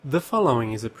The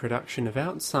following is a production of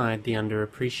Outside the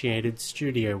Underappreciated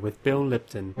Studio with Bill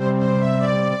Lipton.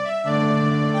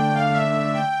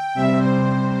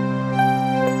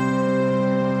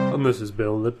 And this is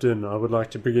Bill Lipton. I would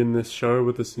like to begin this show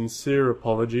with a sincere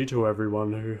apology to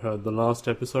everyone who heard the last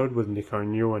episode with Nick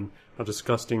O'Newan, a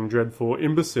disgusting, dreadful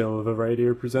imbecile of a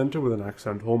radio presenter with an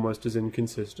accent almost as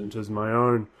inconsistent as my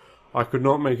own. I could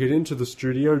not make it into the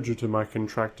studio due to my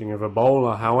contracting of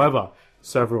Ebola. However,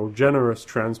 several generous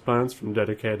transplants from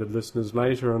dedicated listeners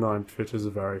later, and I'm fit as a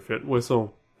very fit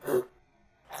whistle.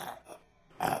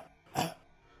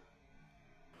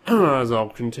 As I'll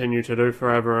continue to do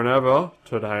forever and ever,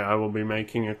 today I will be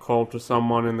making a call to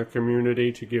someone in the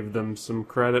community to give them some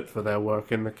credit for their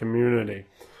work in the community.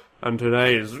 And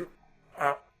today's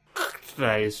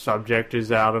subject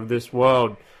is out of this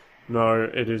world. No,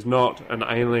 it is not an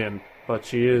alien, but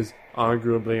she is,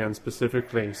 arguably and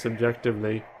specifically,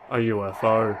 subjectively, a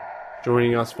UFO.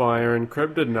 Joining us via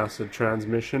encrypted NASA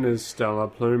transmission is Stella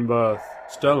Plumbirth.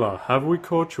 Stella, have we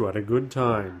caught you at a good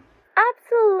time?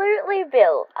 Absolutely,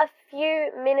 Bill. A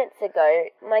few minutes ago,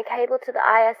 my cable to the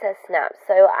ISS snapped,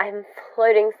 so I'm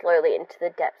floating slowly into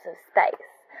the depths of space.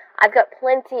 I've got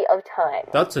plenty of time.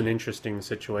 That's an interesting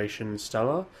situation,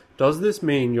 Stella. Does this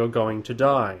mean you're going to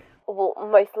die? Well,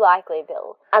 most likely,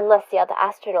 Bill. Unless the other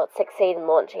astronauts succeed in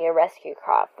launching a rescue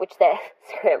craft, which they're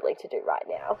scrambling to do right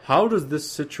now. How does this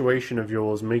situation of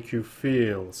yours make you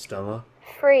feel, Stella?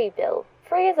 Free, Bill.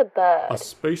 Free as a bird. A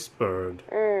space bird.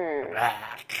 Are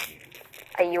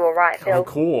you alright, Bill? Of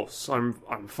course, I'm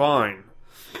fine.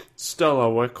 Stella,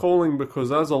 we're calling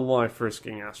because as a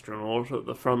life-risking astronaut at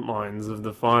the front lines of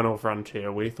the final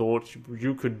frontier, we thought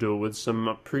you could do with some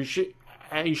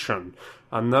appreciation.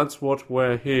 And that's what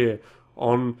we're here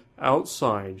on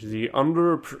Outside the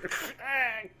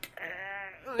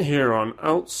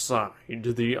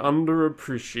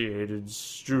Underappreciated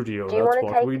Studio. Do you That's want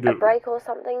what to we take do. a break or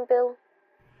something, Bill?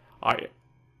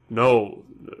 No,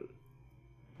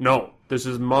 this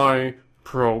is my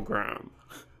program.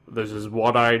 This is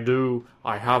what I do.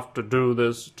 I have to do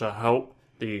this to help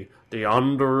the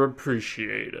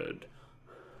underappreciated.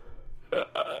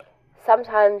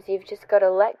 Sometimes you've just got to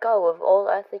let go of all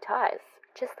earthly ties.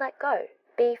 Just let go.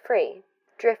 Be free.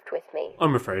 Drift with me.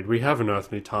 I'm afraid we have an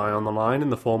earthly tie on the line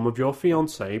in the form of your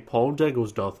fiancé, Paul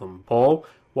Degglesdotham. Paul,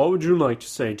 what would you like to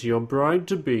say to your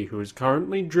bride-to-be who is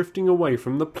currently drifting away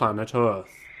from the planet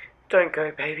Earth? Don't go,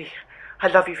 baby. I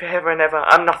love you forever and ever.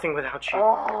 I'm nothing without you.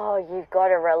 Oh, you've got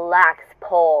to relax,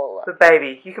 Paul. But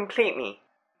baby, you complete me.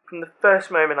 From the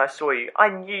first moment I saw you, I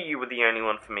knew you were the only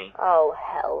one for me. Oh,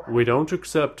 hell. We don't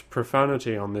accept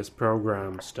profanity on this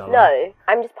program, Stella. No,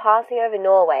 I'm just passing over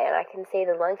Norway and I can see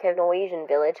the Lunko Norwegian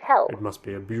village. Hell. It must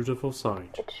be a beautiful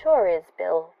sight. It sure is,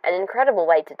 Bill. An incredible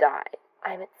way to die.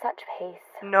 I'm at such peace.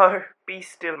 No, be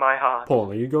still my heart.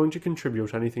 Paul, are you going to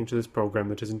contribute anything to this program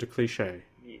that isn't a cliché?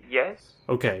 Yes?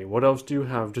 Okay, what else do you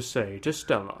have to say to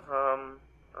Stella?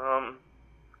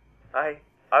 I've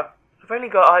only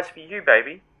got eyes for you,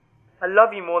 baby. I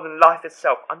love you more than life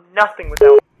itself. I'm nothing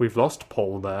without... We've lost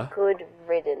Paul there. Good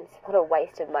riddance. What a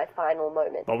waste of my final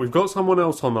moment. But we've got someone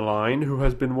else on the line who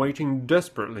has been waiting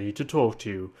desperately to talk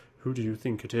to you. Who do you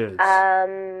think it is?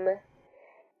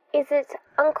 Is it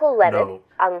Uncle Leonard? No.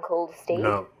 Uncle Steve?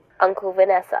 No. Uncle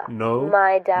Vanessa? No.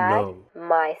 My dad? No.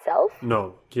 Myself?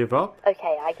 No. Give up?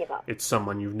 Okay, I give up. It's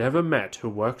someone you've never met who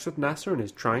works at NASA and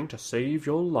is trying to save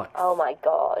your life. Oh my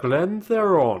god. Glenn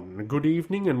Theron, good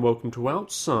evening and welcome to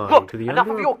Outside. Look, to the enough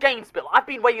of your games, Bill. I've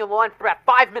been waiting in the line for about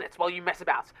 5 minutes while you mess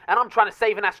about, and I'm trying to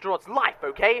save an astronaut's life,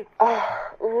 okay?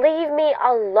 Leave me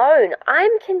alone.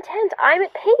 I'm content. I'm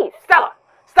at peace. Stella,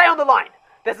 stay on the line.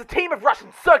 There's a team of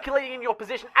Russians circulating in your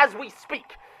position as we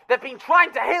speak. They've been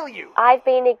trying to hail you. I've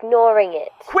been ignoring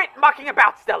it. Quit mucking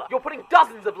about, Stella. You're putting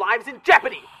dozens of lives in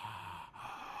jeopardy.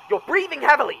 You're breathing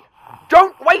heavily.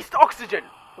 Don't waste oxygen.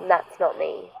 That's not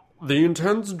me. The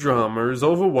intense drama is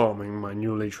overwhelming my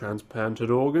newly transplanted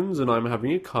organs and I'm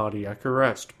having a cardiac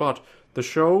arrest, but the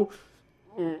show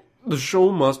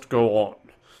must go on.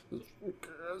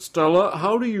 Stella,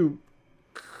 how do you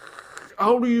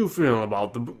feel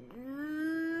about the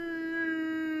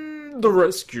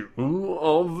rescue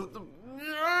of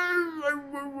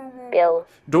Bill.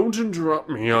 Don't interrupt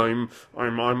me. I'm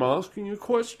asking a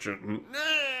question.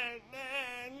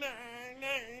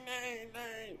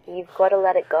 You've got to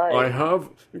let it go. I have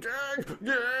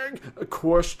a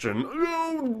question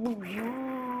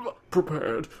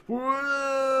prepared.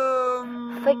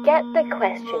 Forget the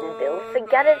question, Bill.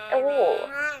 Forget it all.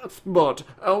 But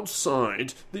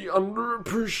outside, the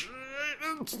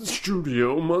underappreciated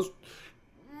studio must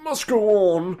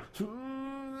go on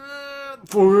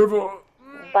forever.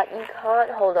 But you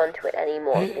can't hold on to it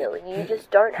anymore, Bill. You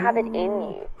just don't have it in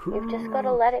you. You've just got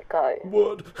to let it go.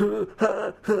 What?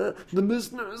 The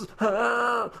listeners!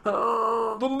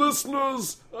 The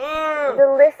listeners!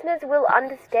 The listeners will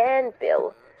understand,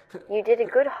 Bill. You did a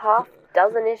good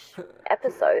half-dozen-ish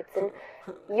episodes, and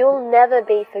you'll never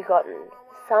be forgotten.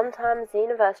 Sometimes the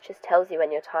universe just tells you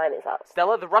when your time is up.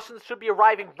 Stella, the Russians should be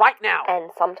arriving right now.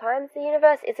 And sometimes the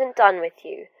universe isn't done with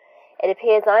you. It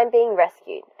appears I'm being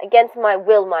rescued. Against my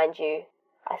will, mind you.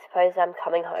 I suppose I'm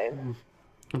coming home.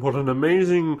 What an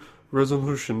amazing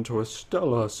resolution to a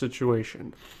stellar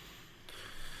situation.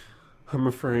 I'm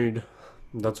afraid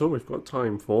that's all we've got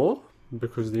time for,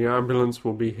 because the ambulance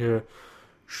will be here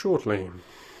shortly.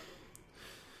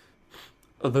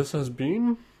 This has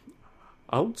been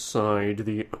Outside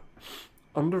the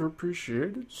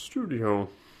Underappreciated Studio.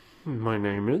 My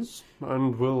name is,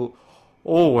 and will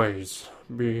always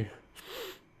be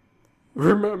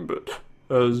remembered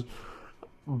as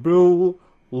Bill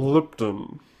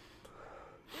Lipton.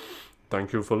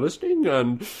 Thank you for listening,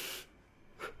 and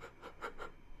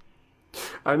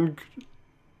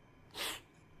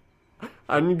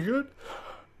good.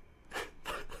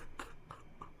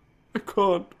 I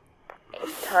can't.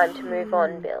 It's time to move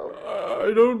on, Bill.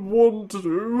 I don't want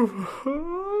to.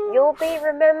 You'll be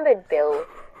remembered, Bill.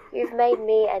 You've made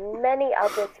me and many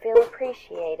others feel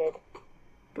appreciated.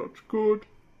 That's good.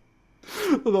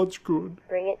 That's good.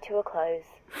 Bring it to a close.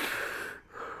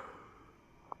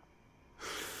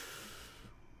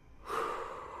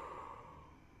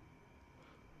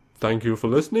 Thank you for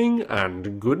listening,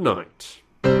 and good night.